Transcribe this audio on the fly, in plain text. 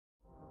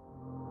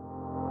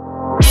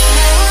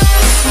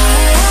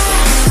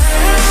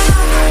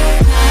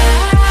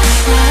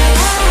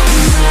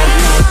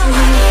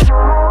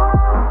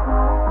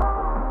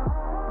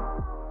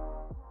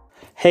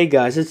Hey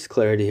guys, it's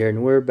Clarity here,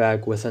 and we're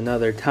back with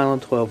another Town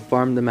 12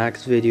 Farm to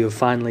Max video.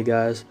 Finally,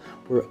 guys,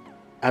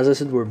 as I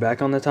said, we're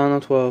back on the Town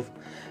 12,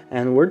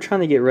 and we're trying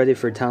to get ready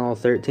for Town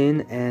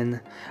 13.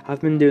 And I've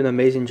been doing an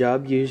amazing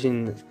job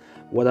using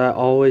what I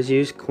always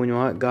use, Queen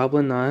White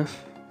Goblin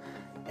Knife.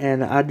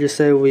 And I'd just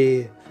say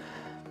we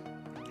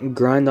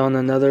grind on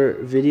another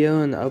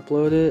video and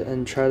upload it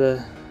and try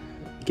to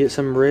get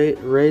some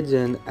raids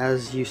in.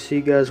 As you see,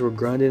 guys, we're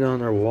grinding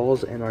on our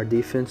walls and our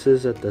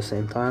defenses at the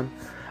same time,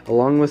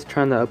 along with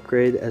trying to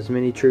upgrade as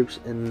many troops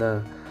in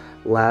the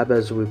lab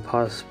as we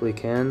possibly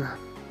can.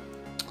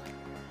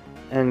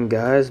 And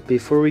guys,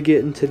 before we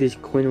get into these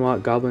Queen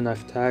White Goblin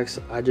Knife attacks,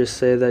 I just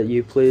say that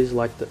you please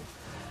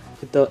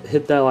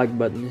hit that like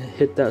button,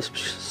 hit that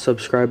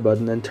subscribe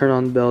button, and turn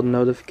on bell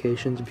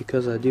notifications,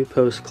 because I do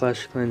post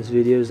Clash of Clans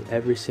videos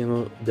every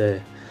single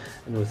day.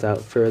 And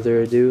without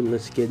further ado,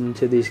 let's get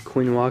into these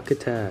Queen White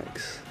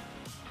attacks.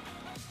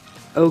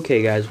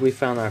 Okay guys, we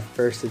found our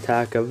first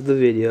attack of the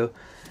video.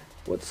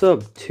 What's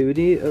up,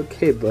 2D?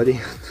 Okay,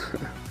 buddy.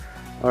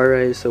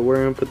 Alright, so we're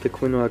gonna put the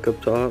Queen White up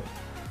top,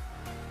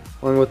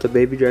 along with the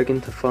baby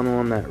dragon to funnel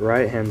on that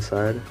right hand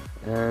side.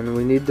 And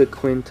we need the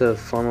queen to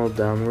funnel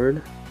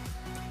downward,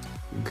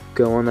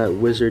 go on that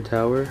wizard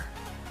tower.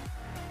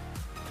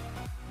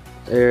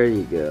 There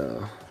you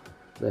go.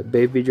 That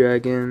baby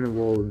dragon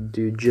will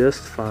do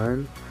just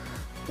fine.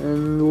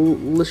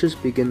 And let's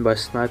just begin by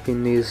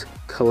sniping these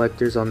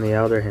collectors on the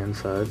outer hand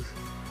sides.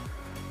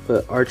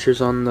 Put archers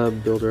on the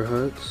builder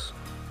huts.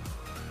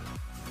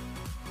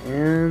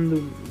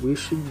 And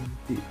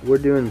we're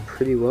doing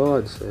pretty well,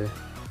 I'd say.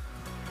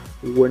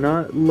 We're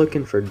not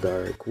looking for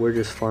dark, we're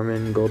just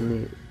farming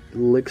golden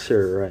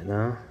elixir right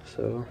now.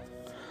 So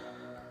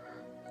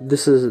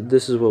this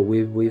is what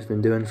we've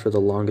been doing for the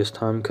longest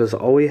time, because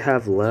all we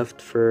have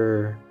left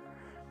for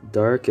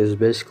dark is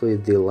basically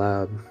the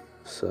lab.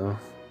 So,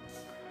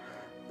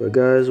 but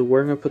guys,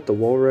 we're gonna put the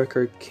wall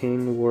wrecker,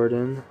 king,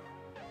 warden,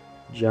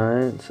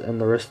 giants, and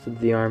the rest of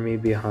the army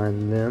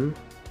behind them.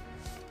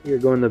 We are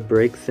going to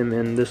break them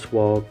in this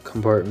wall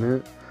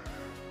compartment.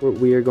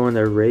 We are going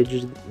to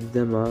rage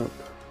them up,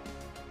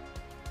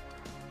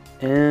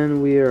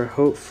 and we are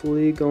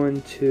hopefully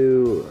going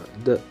to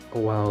oh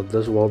wow,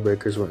 those wall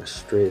breakers went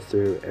straight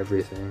through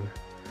everything.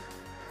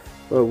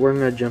 But we're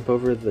gonna jump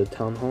over the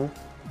town hall,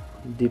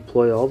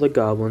 deploy all the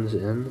goblins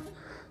in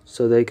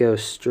so they go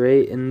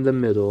straight in the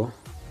middle,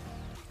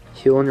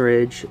 heal and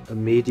rage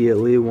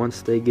immediately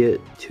once they get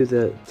to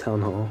the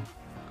town hall,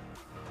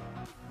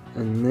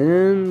 and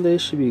then they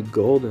should be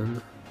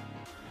golden.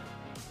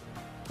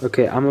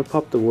 Okay, I'm gonna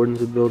pop the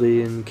warden's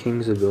ability and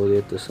king's ability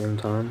at the same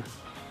time,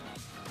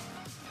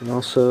 and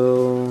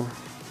also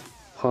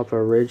pop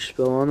a rage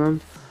spell on them,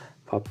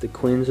 pop the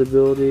queen's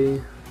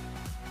ability,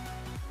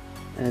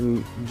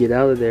 and get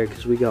out of there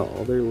because we got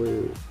all their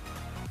loot.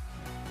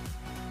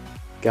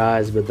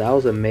 Guys, but that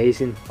was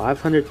amazing.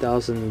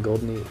 500,000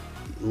 golden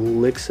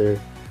elixir,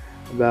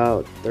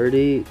 about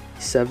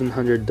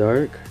 3,700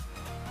 dark,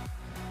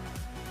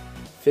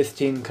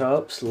 15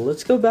 cups.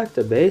 Let's go back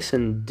to base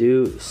and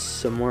do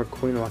some more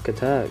Queen Walk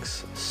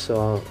attacks. So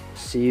I'll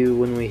see you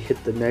when we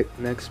hit the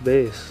next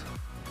base.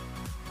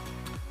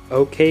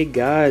 Okay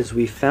guys,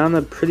 we found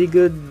a pretty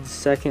good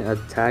second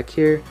attack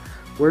here.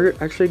 We're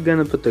actually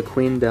gonna put the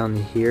queen down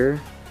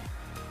here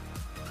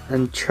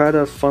and try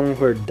to funnel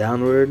her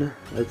downward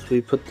as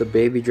we put the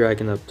baby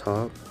dragon up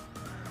top.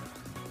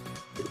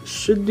 It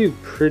should do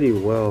pretty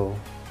well.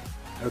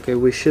 Okay,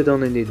 we should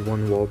only need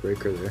one wall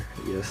breaker there.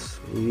 Yes,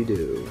 we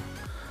do.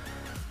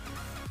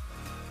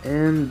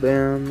 And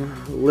bam,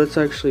 let's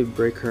actually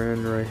break her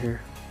in right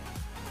here.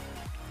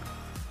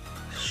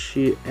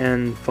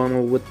 And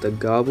funnel with the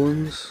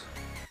goblins.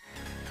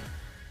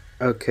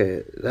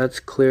 Okay,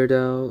 that's cleared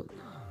out.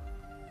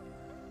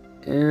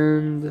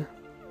 And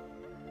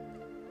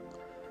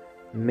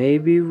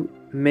maybe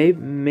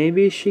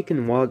she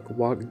can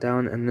walk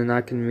down, and then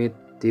I can meet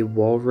the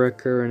wall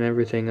wrecker and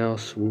everything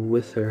else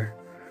with her.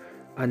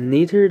 I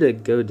need her to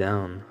go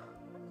down.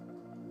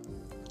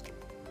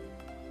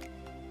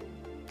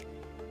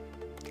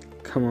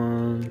 Come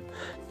on.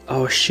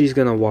 Oh, she's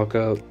gonna walk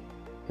up.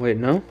 Wait,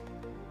 no?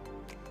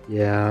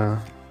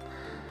 Yeah,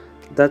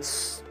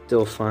 that's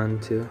still fine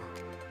too.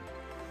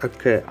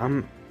 Okay,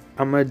 I'm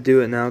gonna do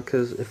it now,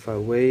 because if I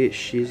wait,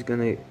 she's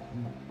gonna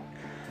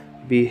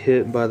be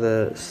hit by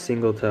the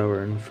single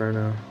tower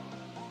inferno.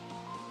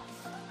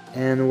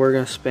 And we're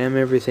gonna spam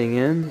everything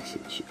in.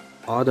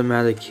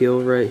 Automatic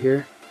heal right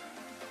here.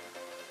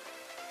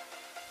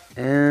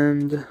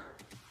 And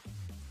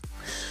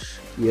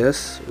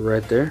yes,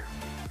 right there.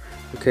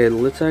 Okay,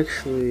 let's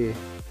actually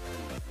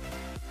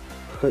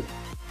put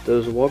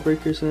those wall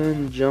breakers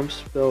in, jump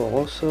spell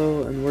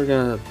also, and we're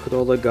gonna put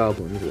all the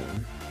goblins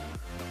in.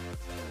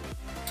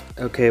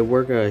 Okay,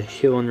 we're gonna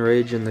heal and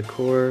rage in the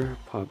core,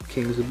 pop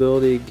king's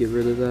ability, get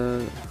rid of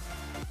that.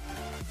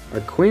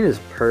 Our queen is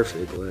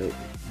perfect, like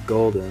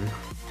golden,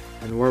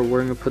 and we're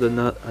gonna put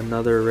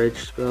another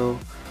rage spell,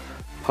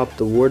 pop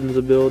the warden's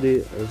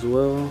ability as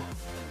well,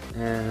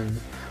 and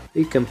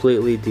we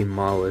completely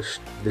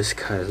demolished this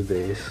guy's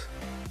base.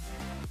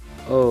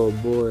 Oh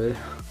boy.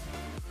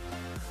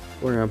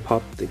 We're gonna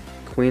pop the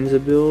Queen's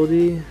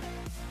ability.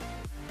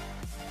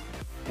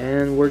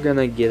 And we're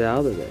gonna get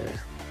out of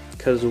there.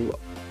 Because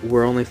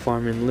we're only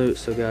farming loot.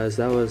 So guys,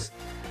 that was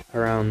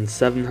around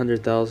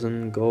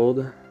 700,000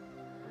 gold.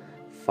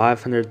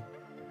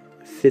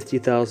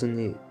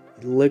 550,000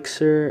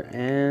 elixir.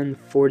 And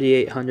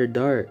 4,800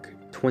 dark.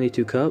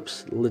 22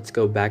 cups. Let's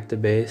go back to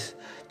base.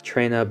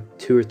 Train up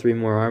 2 or 3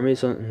 more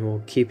armies and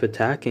we'll keep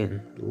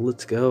attacking.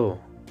 Let's go.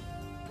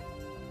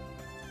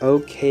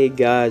 Okay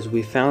guys,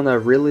 we found a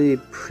really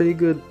pretty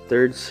good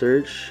third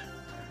search,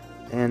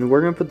 and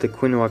we're gonna put the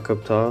Queen Walk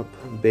up top,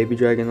 Baby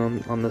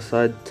Dragon on the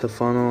side to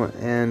funnel,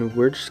 and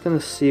we're just gonna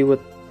see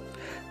what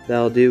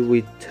that'll do.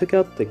 We took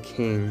out the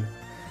king,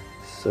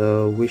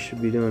 so we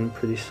should be doing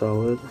pretty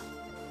solid.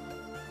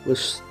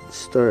 Let's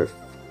start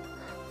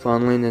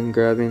funneling and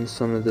grabbing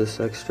some of this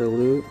extra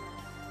loot.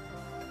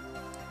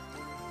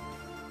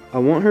 I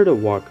want her to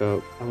walk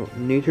up. I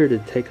need her to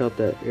take out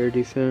that air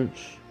defense.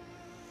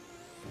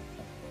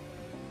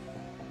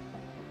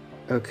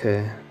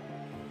 Okay.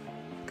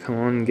 Come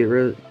on, get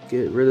rid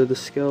of the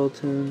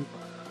skeleton.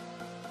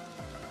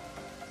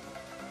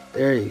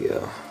 There you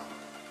go.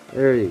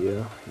 There you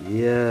go.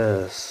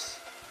 Yes.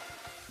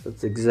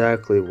 That's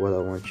exactly what I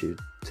want you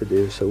to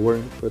do. So we're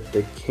going to put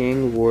the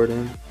king,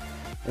 warden,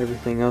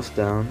 everything else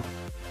down.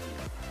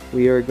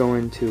 We are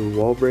going to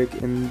wall break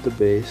in the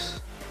base,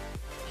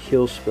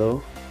 heal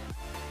spell,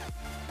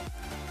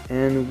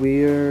 and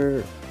we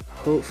are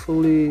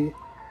hopefully...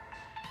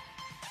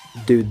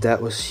 Dude,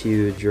 that was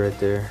huge right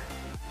there.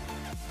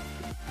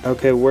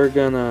 Okay, we're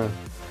gonna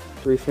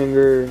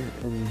 3-finger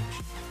and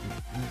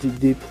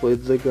deploy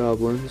the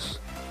goblins.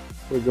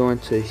 We're going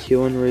to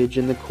heal and rage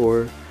in the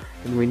core,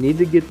 and we need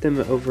to get them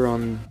over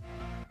on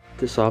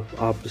this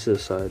opposite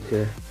side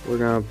here. We're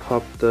gonna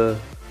pop the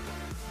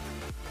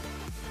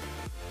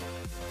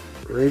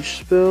rage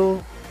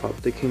spell, pop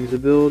the king's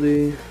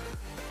ability,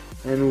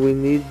 and we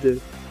need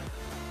to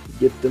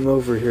get them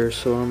over here,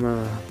 so I'm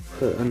gonna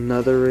put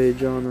another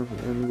rage on them,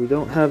 and we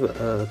don't have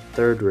a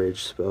third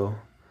rage spell,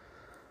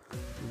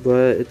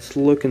 but it's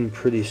looking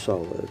pretty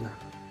solid.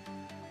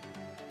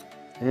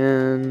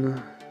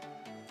 And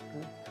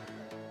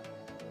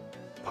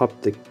pop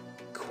the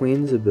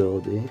queen's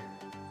ability.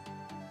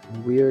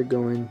 We are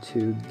going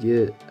to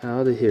get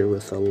out of here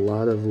with a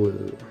lot of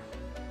loot.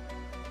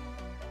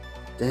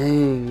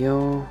 Dang,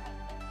 y'all,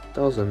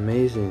 that was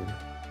amazing.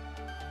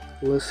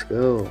 Let's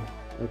go.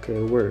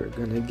 Okay, we're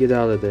gonna get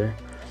out of there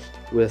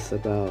with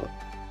about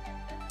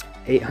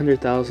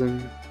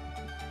 800,000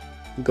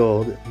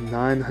 gold,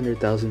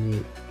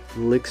 900,000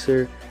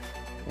 elixir,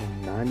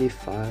 and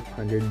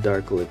 9,500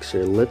 dark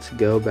elixir. Let's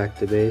go back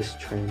to base,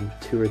 train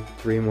 2 or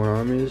 3 more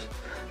armies,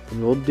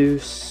 and we'll do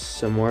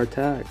some more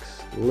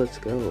attacks. Let's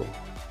go.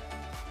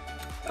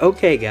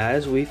 Okay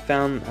guys, we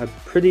found a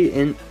pretty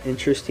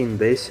interesting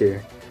base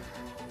here,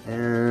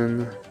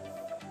 and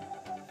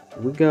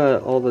we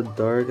got all the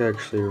dark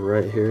actually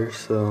right here,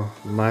 so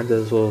might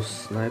as well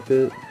snipe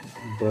it.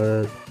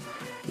 But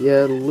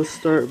yeah, let's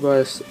start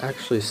by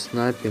actually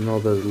sniping all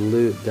the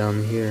loot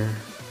down here.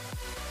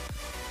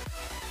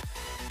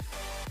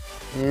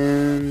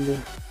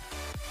 And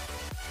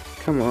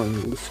come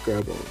on, let's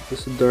grab all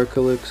this dark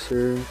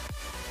elixir,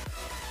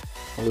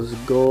 all this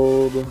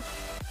gold,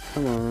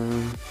 come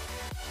on.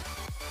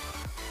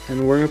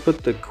 And we're gonna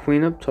put the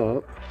queen up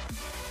top,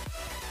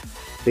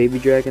 baby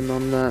dragon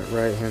on that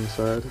right hand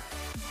side.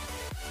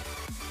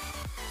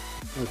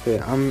 Okay,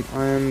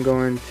 I am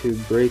going to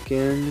break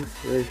in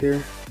right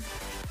here,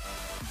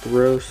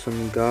 throw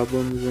some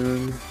goblins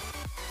in,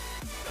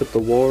 put the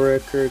wall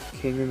wrecker,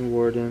 king and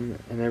warden,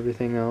 and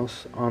everything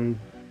else on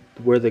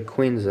where the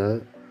queen's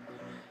at.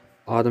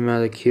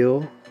 Automatic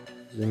heal,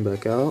 zoom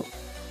back out.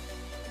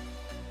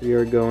 We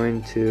are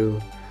going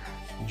to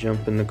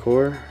jump in the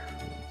core,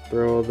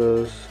 throw all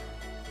those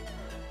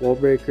wall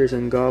breakers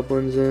and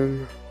goblins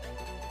in,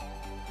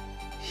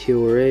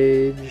 heal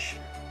rage,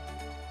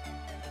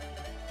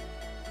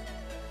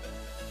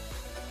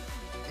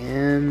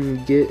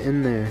 and get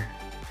in there,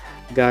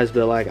 guys.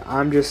 But like,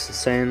 I'm just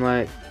saying,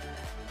 like,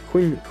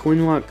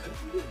 Queen Walk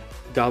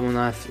Goblin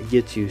Knife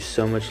gets you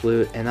so much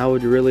loot, and I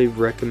would really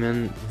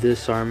recommend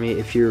this army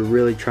if you're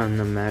really trying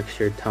to max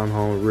your Town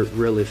Hall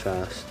really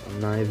fast.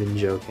 I'm not even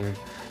joking.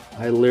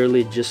 I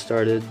literally just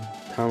started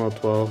Town Hall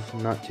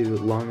 12 not too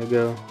long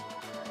ago,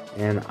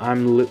 and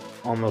I'm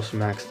almost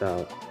maxed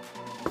out.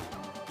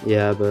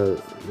 Yeah,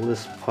 but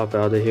let's pop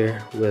out of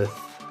here with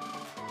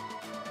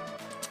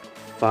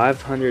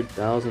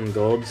 500,000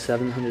 gold,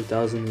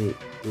 700,000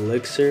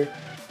 elixir,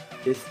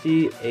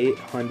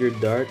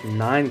 5,800 dark,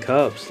 9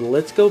 cups.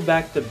 Let's go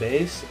back to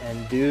base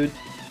and do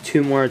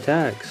 2 more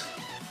attacks.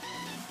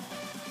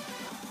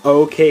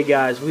 Okay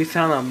guys, we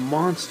found a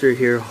monster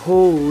here.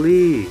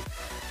 Holy,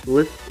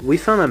 we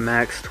found a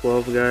max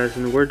 12, guys,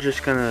 and we're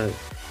just gonna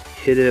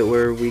hit it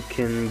where we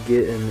can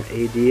get an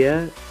AD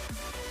at.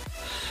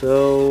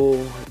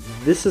 So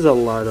this is a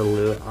lot of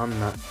loot. I'm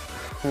not,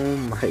 oh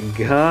my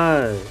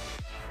god,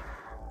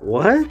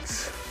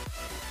 what?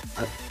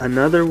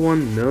 Another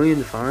 1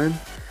 million find?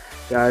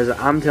 Guys,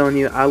 I'm telling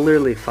you, I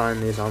literally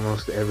find these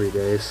almost every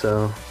day,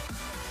 so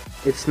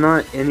it's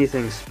not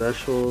anything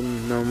special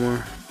no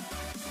more.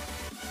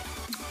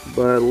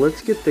 But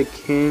let's get the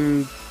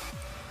King,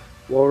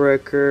 Wall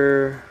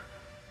Wrecker,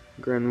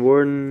 Grand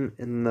Warden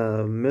in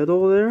the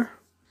middle there.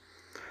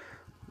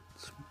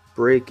 Let's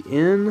break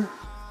in,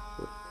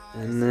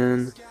 and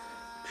then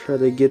try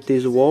to get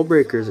these wall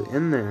breakers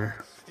in there.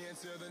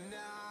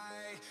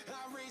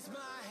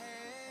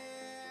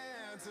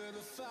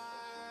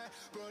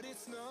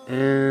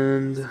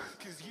 And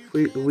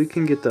we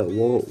can get that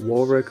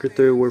wall wrecker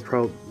through.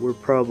 We're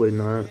probably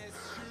not,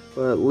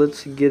 but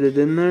let's get it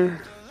in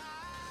there.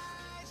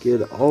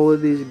 Get all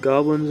of these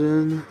goblins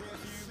in.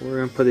 We're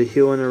gonna put a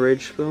heal and a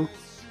rage spell.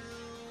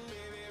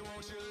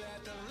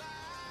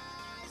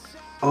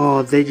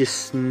 Oh, they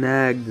just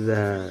snagged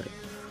that.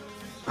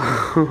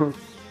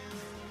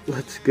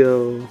 Let's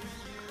go.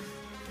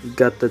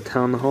 Got the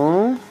town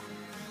hall,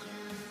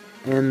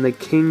 and the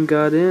king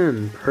got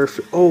in.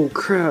 Perfect. Oh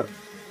crap.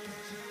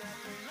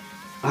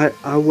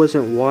 I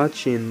wasn't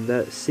watching.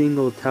 That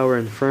single tower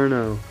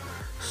inferno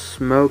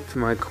smoked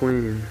my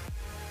queen.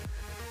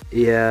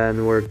 Yeah,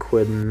 and we're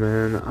quitting,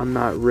 man. I'm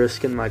not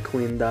risking my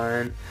queen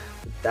dying.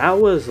 That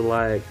was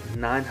like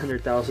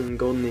 900,000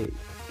 golden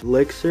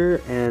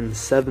elixir and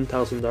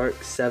 7,000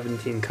 dark,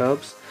 17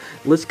 cups.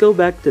 Let's go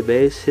back to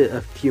base, hit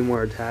a few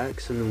more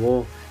attacks, and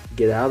we'll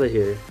get out of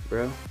here,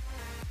 bro.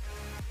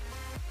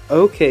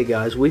 Okay,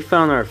 guys, we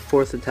found our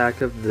 4th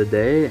attack of the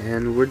day,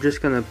 and we're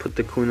just gonna put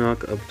the queen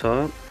rock up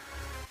top.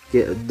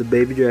 Get the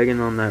baby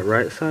dragon on that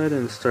right side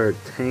and start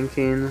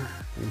tanking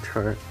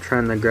and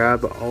trying to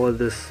grab all of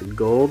this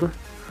gold,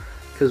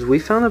 because we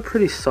found a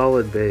pretty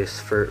solid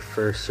base for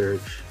first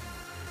search.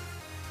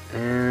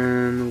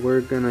 And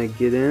we're gonna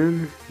get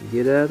in,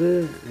 get at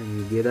it,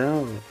 and get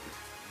out.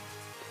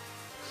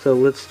 So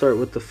let's start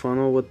with the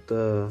funnel with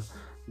the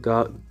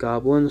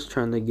goblins,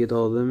 trying to get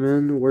all of them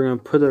in. We're gonna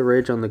put a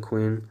rage on the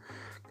queen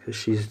because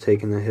she's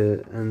taking a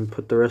hit, and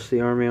put the rest of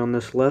the army on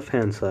this left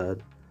hand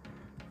side.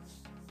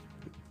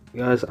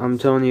 Guys, I'm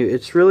telling you,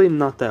 it's really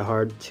not that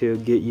hard to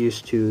get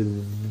used to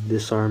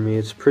this army.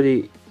 It's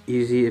pretty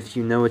easy if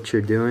you know what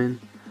you're doing.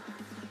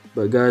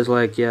 But guys,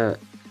 like, yeah,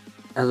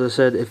 as I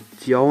said,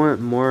 if y'all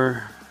want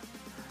more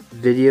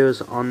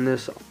videos on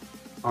this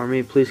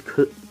army, please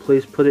put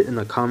it in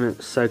the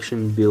comment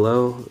section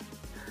below,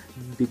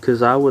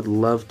 because I would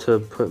love to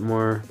put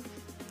more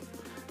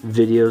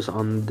videos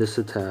on this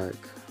attack.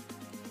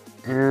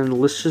 And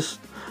let's just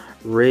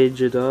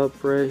rage it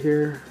up right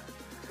here.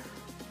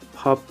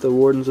 Pop the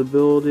warden's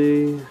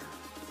ability.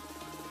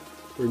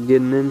 We're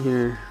getting in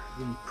here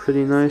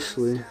pretty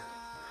nicely.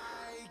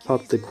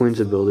 Pop the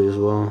queen's ability as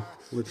well.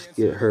 Let's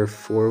get her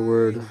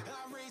forward,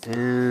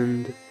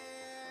 and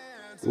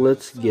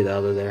let's get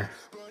out of there.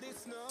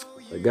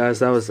 But guys,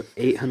 that was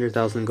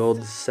 800,000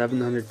 gold,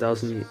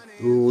 700,000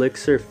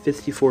 elixir,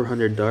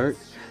 5,400 dark,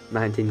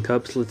 19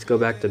 cups. Let's go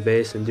back to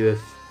base and do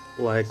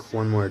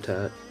one more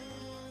attack.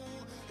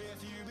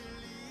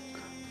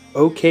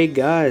 Okay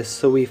guys,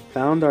 so we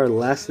found our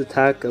last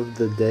attack of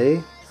the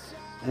day,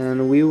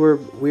 and we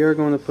are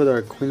going to put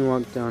our queen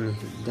walk down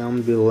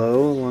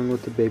below along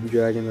with the baby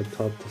dragon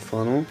atop the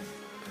funnel,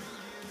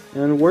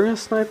 and we're gonna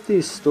snipe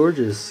these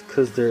storages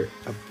because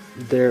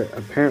they're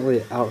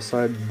apparently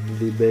outside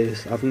the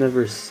base. I've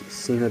never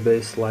seen a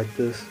base like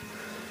this,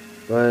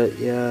 but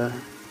yeah,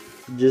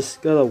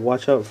 just gotta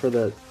watch out for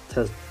that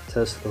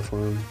Tesla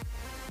farm.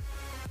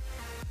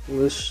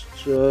 Let's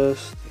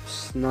just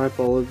snipe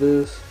all of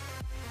this.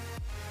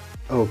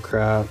 Oh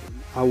crap,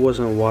 I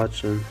wasn't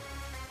watching.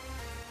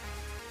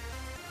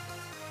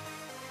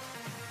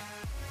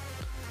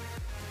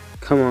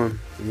 Come on,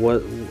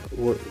 what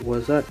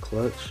was that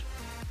clutch?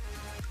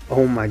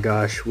 Oh my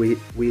gosh, we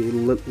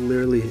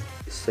literally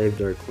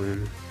saved our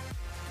queen.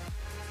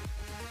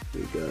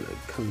 We got it.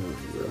 Come on,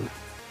 bro.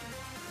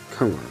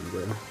 Come on,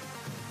 bro.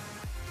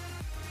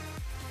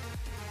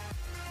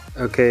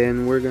 Okay,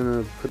 and we're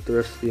gonna put the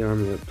rest of the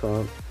army up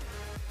top.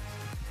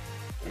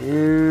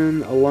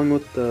 And along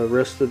with the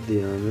rest of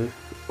the army.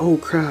 Oh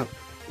crap.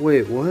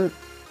 Wait, what?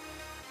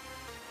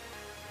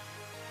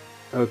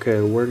 Okay,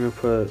 we're gonna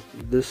put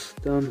this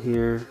down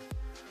here.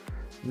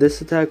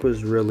 This attack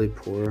was really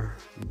poor,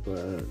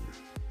 but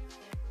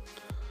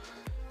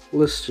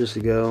let's just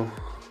go.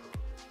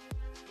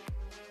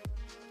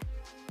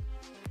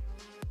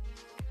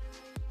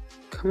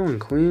 Come on,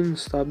 queen,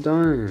 stop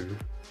dying.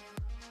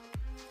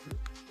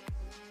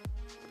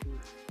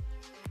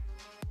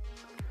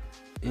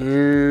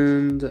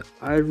 And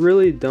I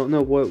really don't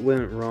know what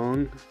went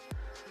wrong,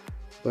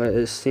 but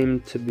it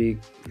seemed to me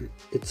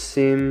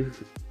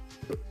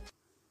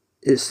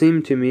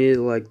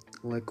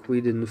like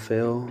we didn't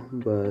fail.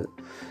 But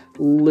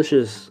let's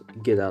just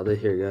get out of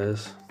here,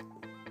 guys.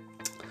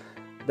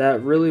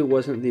 That really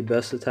wasn't the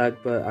best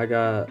attack, but I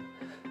got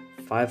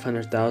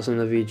 500,000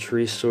 of each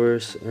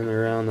resource and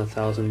around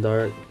 1,000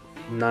 dark,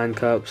 9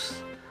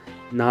 cups.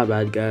 Not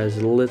bad,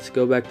 guys. Let's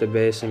go back to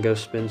base and go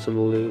spin some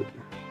loot.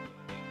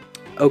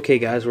 Okay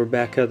guys, we're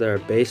back at our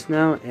base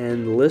now,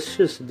 and let's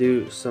just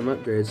do some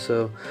upgrades.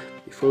 So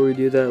before we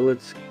do that,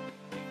 let's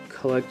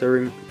collect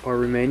our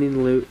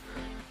remaining loot,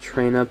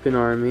 train up an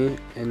army,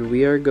 and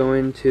we are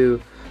going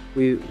to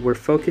we're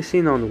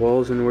focusing on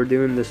walls, and we're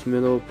doing this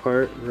middle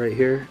part right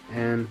here,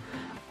 and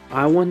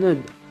I want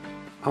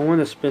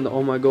to spend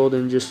all my gold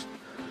and just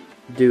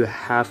do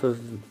half of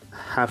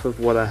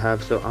what I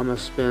have. So I'm gonna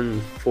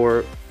spend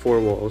four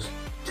walls,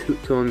 two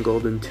on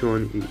gold and 2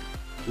 on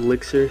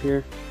elixir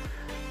here.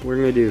 We're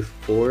gonna do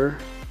 4,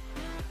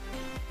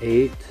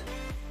 8.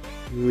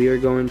 We are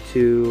going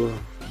to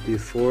do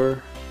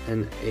 4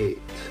 and 8,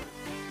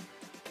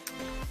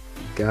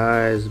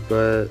 guys.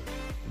 But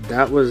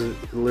that was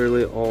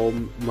literally all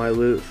my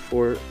loot,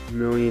 4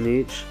 million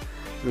each,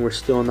 and we're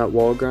still on that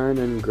wall grind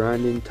and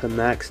grinding to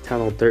max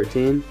Tunnel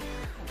 13.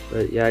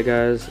 But yeah,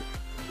 guys,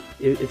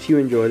 if you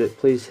enjoyed it,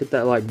 please hit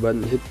that like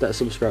button, hit that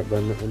subscribe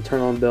button, and turn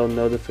on bell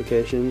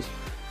notifications,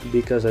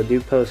 because I do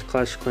post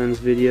Clash of Clans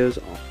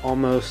videos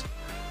almost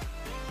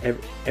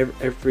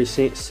every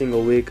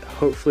single week,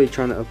 hopefully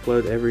trying to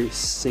upload every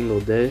single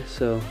day.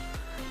 So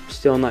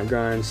still on that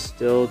grind,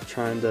 still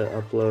trying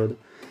to upload,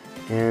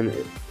 and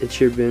it's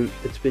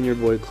been your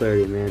boy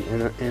Clarity, man,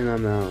 and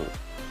I'm out.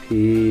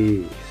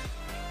 Peace.